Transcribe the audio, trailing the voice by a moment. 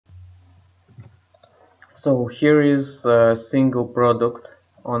So here is a single product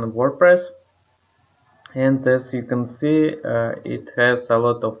on WordPress, and as you can see it has a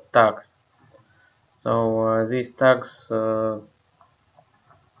lot of tags. So these tags,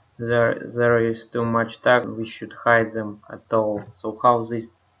 there is too much tag, we should hide them at all. So how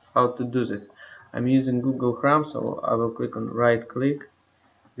to do this? I'm using Google Chrome, so I will click on right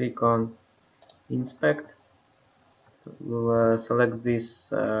click on inspect. So we'll select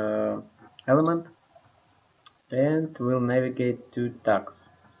this element and we'll navigate to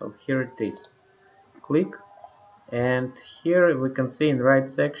tags. So here it is. Click, and here we can see in right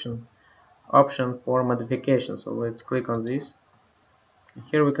section option for modification. So let's click on this.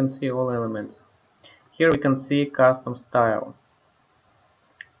 Here we can see all elements. Here we can see custom style.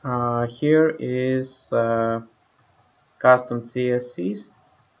 Here is custom CSCs,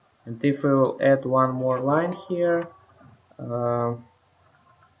 and if we will add one more line here, uh,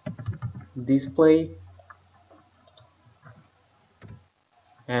 display,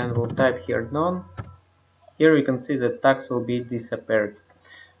 and we'll type here none. Here we can see that tags will be disappeared.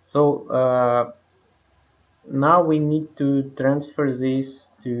 So now we need to transfer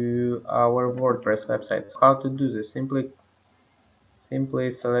this to our WordPress website. So how to do this?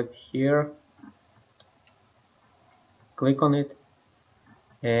 Simply select here, click on it,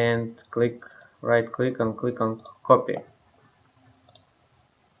 and right click and click on copy.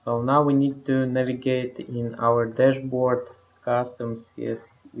 So now we need to navigate in our dashboard custom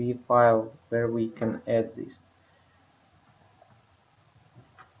CSV file where we can add this.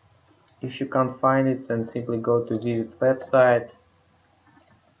 If you can't find it, then simply go to visit website.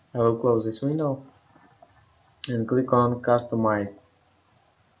 I will close this window and click on customize.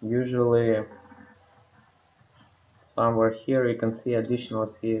 Usually somewhere here you can see additional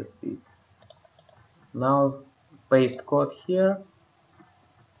CSVs. Now paste code here.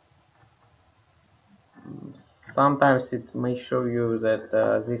 Sometimes it may show you that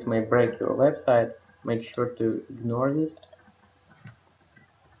this may break your website. Make sure to ignore this.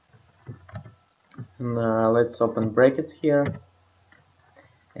 And, let's open brackets here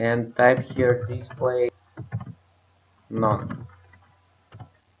and type here display none.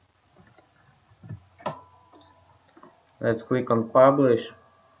 Let's click on publish.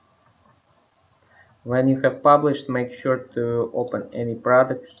 When you have published, make sure to open any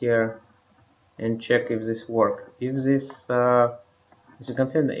product here and check if this works. If this, as you can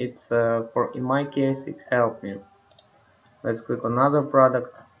see, it's in my case it helped me. Let's click on another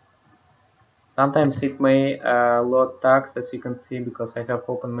product. Sometimes it may load tags, as you can see, because I have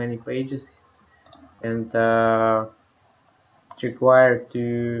opened many pages, and it's required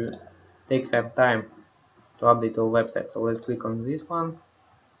to take some time to update our website. So let's click on this one.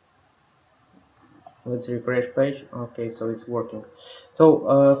 Let's refresh page. Okay, so it's working.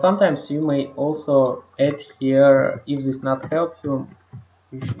 So sometimes you may also add here, if this not help you,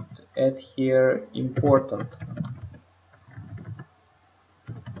 you should add here important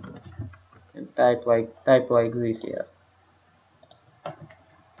and type like this. Yes.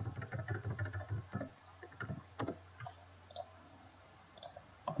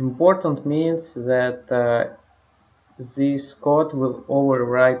 Important means that this code will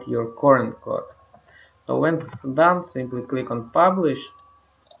overwrite your current code. So when it's done, simply click on publish.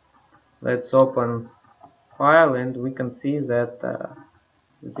 Let's open file, and we can see that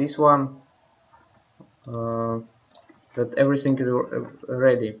this one, that everything is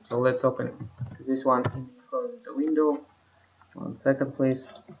ready. So let's open this one in the window. 1 second, please.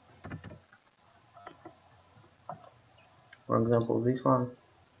 For example, this one.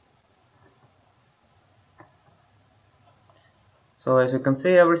 So as you can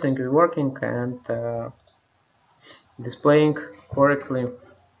see, everything is working and displaying correctly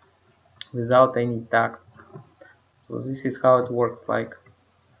without any tags. So this is how it works like.